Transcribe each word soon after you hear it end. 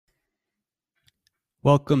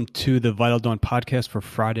Welcome to the Vital Dawn podcast for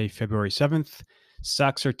Friday, February 7th.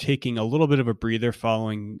 Stocks are taking a little bit of a breather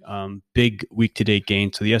following big week-to-date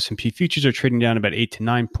gains. So the S&P futures are trading down about 8 to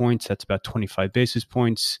 9 points. That's about 25 basis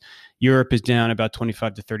points. Europe is down about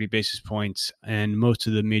 25 to 30 basis points. And most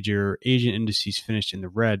of the major Asian indices finished in the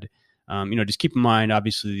red. Just keep in mind,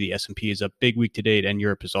 obviously, the S&P is up big week-to-date, and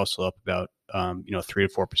Europe is also up about 3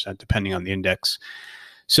 to 4%, depending on the index.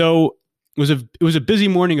 So it was a busy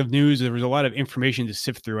morning of news. There was a lot of information to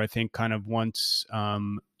sift through. I think kind of once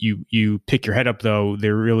you pick your head up, though,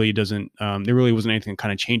 there really wasn't anything that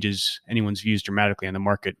kind of changes anyone's views dramatically on the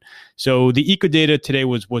market. So the eco data today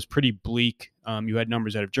was pretty bleak. You had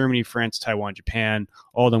numbers out of Germany, France, Taiwan, Japan.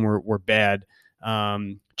 All of them were bad.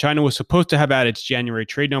 China was supposed to have out its January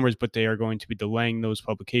trade numbers, but they are going to be delaying those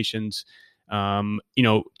publications.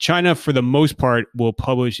 China, for the most part, will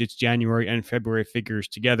publish its January and February figures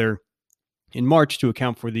together in March to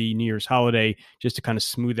account for the New Year's holiday, just to kind of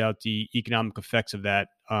smooth out the economic effects of that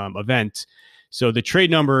event. So the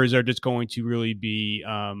trade numbers are just going to really be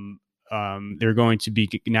they're going to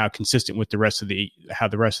be now consistent with how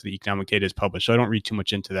the rest of the economic data is published. So I don't read too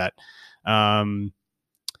much into that.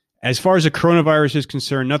 As far as the coronavirus is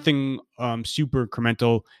concerned, nothing super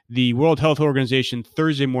incremental. The World Health Organization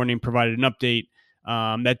Thursday morning provided an update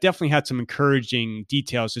that definitely had some encouraging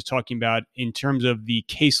details, just talking about in terms of the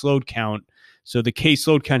caseload count. So the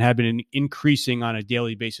caseload count had been increasing on a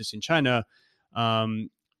daily basis in China.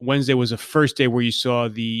 Wednesday was the first day where you saw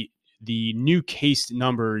the new case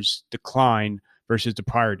numbers decline versus the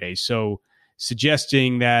prior day. So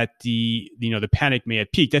suggesting that the panic may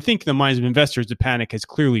have peaked. I think in the minds of investors, the panic has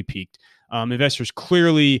clearly peaked. Investors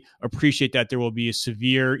clearly appreciate that there will be a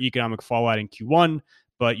severe economic fallout in Q1,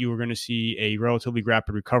 but you are going to see a relatively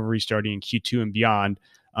rapid recovery starting in Q2 and beyond.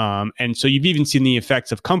 And so you've even seen the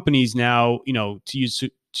effects of companies now, to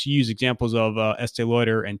use examples of Estee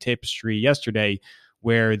Lauder and Tapestry yesterday,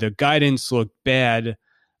 where the guidance looked bad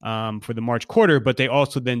for the March quarter, but they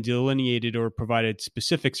also then delineated or provided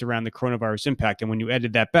specifics around the coronavirus impact. And when you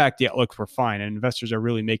added that back, the outlooks were fine. And investors are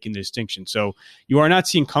really making the distinction. So you are not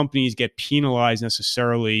seeing companies get penalized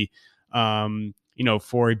necessarily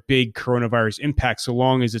for a big coronavirus impact, so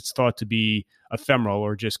long as it's thought to be ephemeral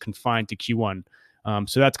or just confined to Q1.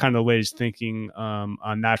 So that's kind of the latest thinking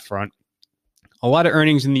on that front. A lot of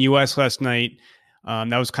earnings in the U.S. last night.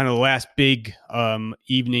 That was kind of the last big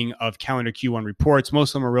evening of calendar Q1 reports.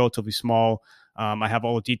 Most of them are relatively small. I have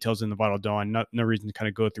all the details in the Vital Dawn. No reason to kind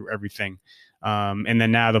of go through everything. And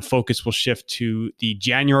then now the focus will shift to the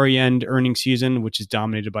January end earnings season, which is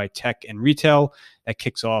dominated by tech and retail. That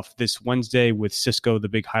kicks off this Wednesday with Cisco, the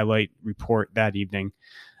big highlight report that evening.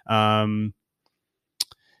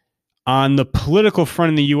 On the political front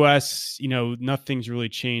in the U.S., nothing's really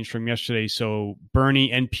changed from yesterday. So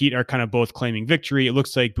Bernie and Pete are kind of both claiming victory. It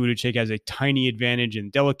looks like Buttigieg has a tiny advantage in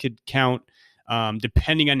delegate count.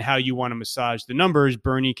 Depending on how you want to massage the numbers,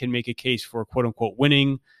 Bernie can make a case for quote unquote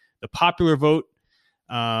winning the popular vote.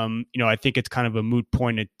 I think it's kind of a moot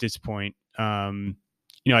point at this point.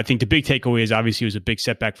 I think the big takeaway is obviously it was a big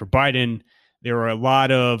setback for Biden. There were a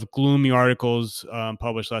lot of gloomy articles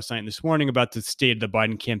published last night and this morning about the state of the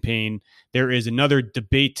Biden campaign. There is another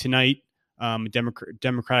debate tonight,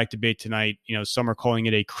 Democratic debate tonight. Some are calling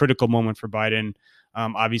it a critical moment for Biden.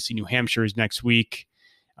 Obviously, New Hampshire is next week.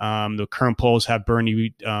 The current polls have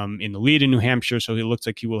Bernie in the lead in New Hampshire, so it looks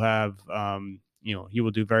like he will have, he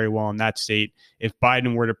will do very well in that state. If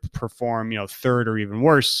Biden were to perform, third or even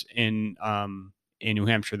worse in New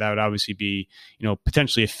Hampshire, that would obviously be,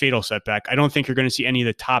 potentially a fatal setback. I don't think you're going to see any of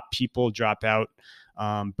the top people drop out,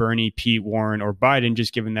 Bernie, Pete, Warren, or Biden,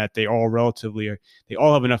 just given that they all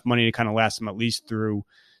have enough money to kind of last them at least through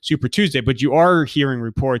Super Tuesday. But you are hearing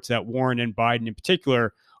reports that Warren and Biden in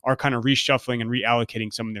particular are kind of reshuffling and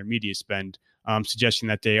reallocating some of their media spend, suggesting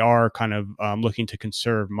that they are kind of looking to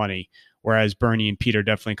conserve money. Whereas Bernie and Pete are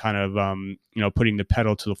definitely kind of, putting the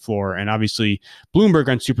pedal to the floor. And obviously, Bloomberg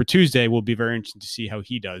on Super Tuesday will be very interesting to see how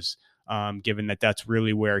he does, given that that's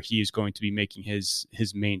really where he is going to be making his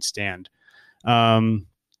main stand. So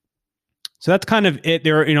that's kind of it.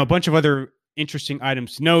 There are, a bunch of other interesting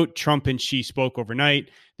items to note. Trump and Xi spoke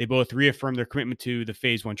overnight. They both reaffirmed their commitment to the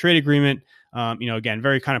Phase 1 trade agreement. Again,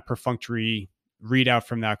 very kind of perfunctory readout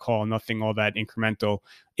from that call, nothing all that incremental.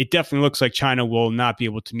 It definitely looks like China will not be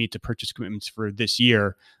able to meet the purchase commitments for this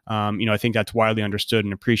year. I think that's widely understood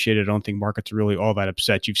and appreciated. I don't think markets are really all that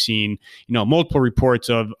upset. You've seen, multiple reports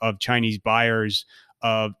of Chinese buyers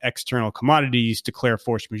of external commodities declare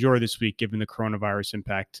force majeure this week, given the coronavirus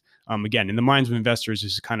impact. Again, in the minds of investors,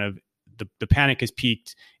 this is kind of the panic has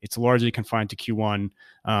peaked. It's largely confined to Q1,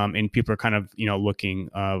 and people are kind of,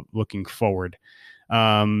 looking forward.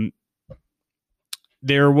 Um,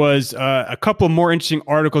 there was a couple more interesting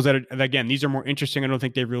articles that, again, these are more interesting. I don't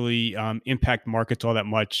think they really impact markets all that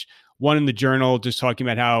much. One in the Journal just talking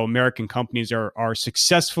about how American companies are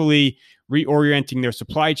successfully reorienting their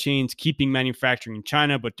supply chains, keeping manufacturing in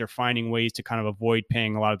China, but they're finding ways to kind of avoid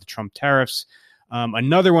paying a lot of the Trump tariffs.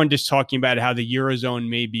 Another one just talking about how the Eurozone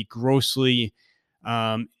may be grossly,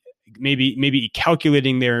 maybe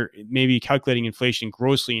calculating inflation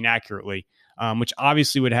grossly inaccurately. Which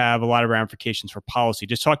obviously would have a lot of ramifications for policy.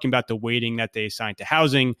 Just talking about the weighting that they assign to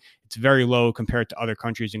housing, it's very low compared to other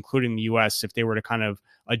countries, including the U.S. If they were to kind of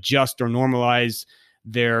adjust or normalize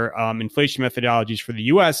their inflation methodologies for the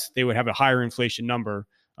U.S., they would have a higher inflation number.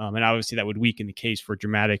 And obviously that would weaken the case for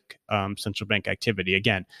dramatic central bank activity.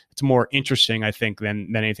 Again, it's more interesting, I think,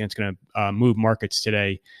 than anything that's going to move markets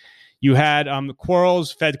today. You had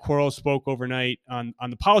Fed Quarles spoke overnight on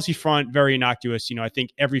the policy front, very innocuous. I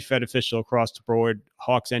think every Fed official across the board,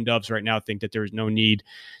 hawks and doves right now, think that there is no need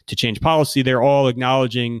to change policy. They're all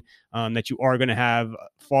acknowledging that you are going to have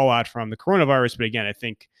fallout from the coronavirus. But again, I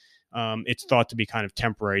think it's thought to be kind of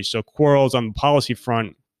temporary. So Quarles on the policy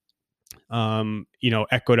front,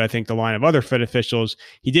 echoed, I think, the line of other Fed officials.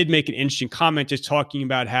 He did make an interesting comment just talking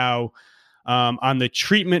about how on the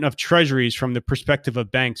treatment of treasuries from the perspective of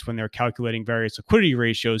banks when they're calculating various liquidity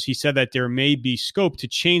ratios. He said that there may be scope to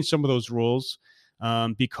change some of those rules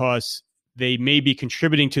because they may be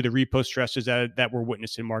contributing to the repo stresses that were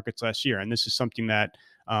witnessed in markets last year. And this is something that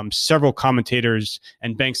several commentators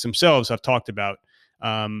and banks themselves have talked about,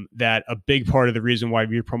 that a big part of the reason why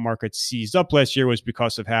repo markets seized up last year was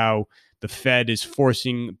because of how the Fed is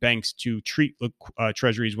forcing banks to treat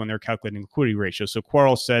treasuries when they're calculating liquidity ratios. So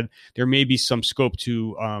Quarles said there may be some scope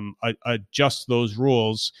to adjust those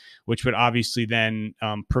rules, which would obviously then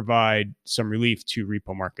provide some relief to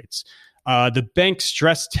repo markets. The bank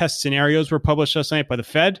stress test scenarios were published last night by the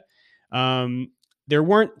Fed. There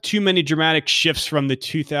weren't too many dramatic shifts from the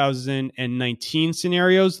 2019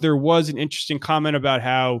 scenarios. There was an interesting comment about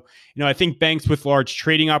how, I think banks with large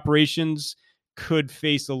trading operations could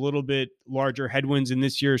face a little bit larger headwinds in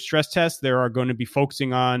this year's stress test. They are going to be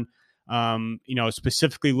focusing on,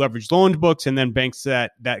 specifically leveraged loan books, and then banks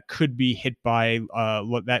that could be hit by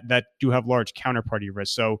that do have large counterparty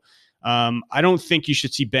risk. So I don't think you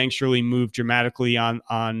should see banks really move dramatically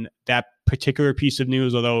on that particular piece of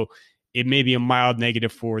news, although it may be a mild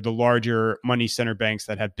negative for the larger money center banks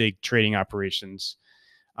that have big trading operations.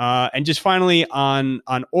 And just finally on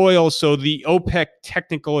oil, so the OPEC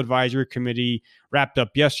Technical Advisory Committee wrapped up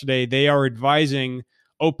yesterday. They are advising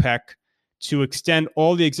OPEC to extend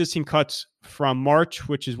all the existing cuts from March,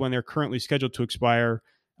 which is when they're currently scheduled to expire,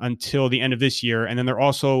 until the end of this year. And then they're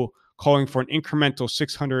also calling for an incremental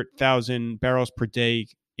 600,000 barrels per day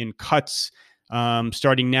in cuts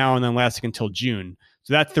starting now and then lasting until June.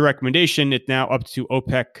 So that's the recommendation. It's now up to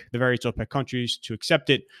OPEC, the various OPEC countries, to accept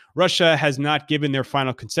it. Russia has not given their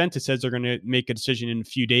final consent. It says they're going to make a decision in a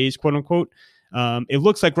few days, quote unquote. It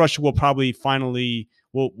looks like Russia will probably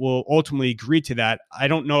will ultimately agree to that. I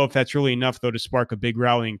don't know if that's really enough, though, to spark a big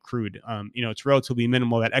rally in crude. It's relatively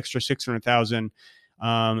minimal. That extra 600,000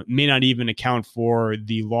 may not even account for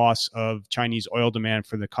the loss of Chinese oil demand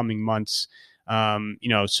for the coming months.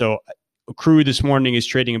 So crude this morning is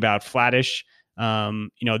trading about flattish.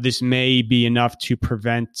 This may be enough to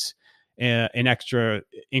prevent an extra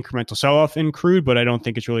incremental sell-off in crude, but I don't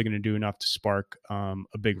think it's really going to do enough to spark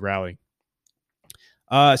a big rally.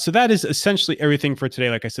 So that is essentially everything for today.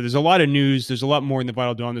 Like I said, there's a lot of news. There's a lot more in the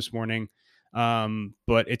Vital Dawn this morning,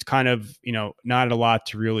 but it's kind of, not a lot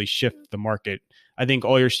to really shift the market. I think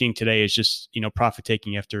all you're seeing today is just, profit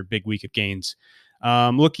taking after a big week of gains.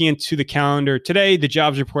 Looking into the calendar today, the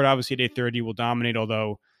jobs report obviously at 8:30 will dominate,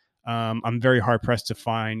 although I'm very hard pressed to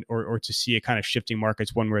find or to see a kind of shifting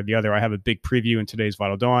markets one way or the other. I have a big preview in today's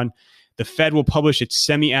Vital Dawn. The Fed will publish its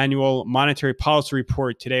semi-annual monetary policy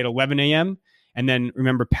report today at 11 a.m. And then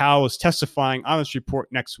remember, Powell is testifying on this report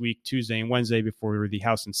next week, Tuesday and Wednesday, before the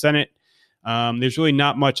House and Senate. There's really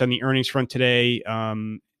not much on the earnings front today.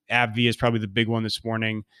 AbbVie is probably the big one this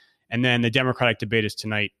morning. And then the Democratic debate is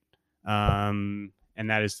tonight. And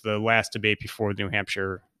that is the last debate before the New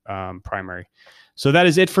Hampshire primary. So that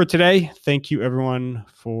is it for today. Thank you, everyone,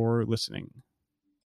 for listening.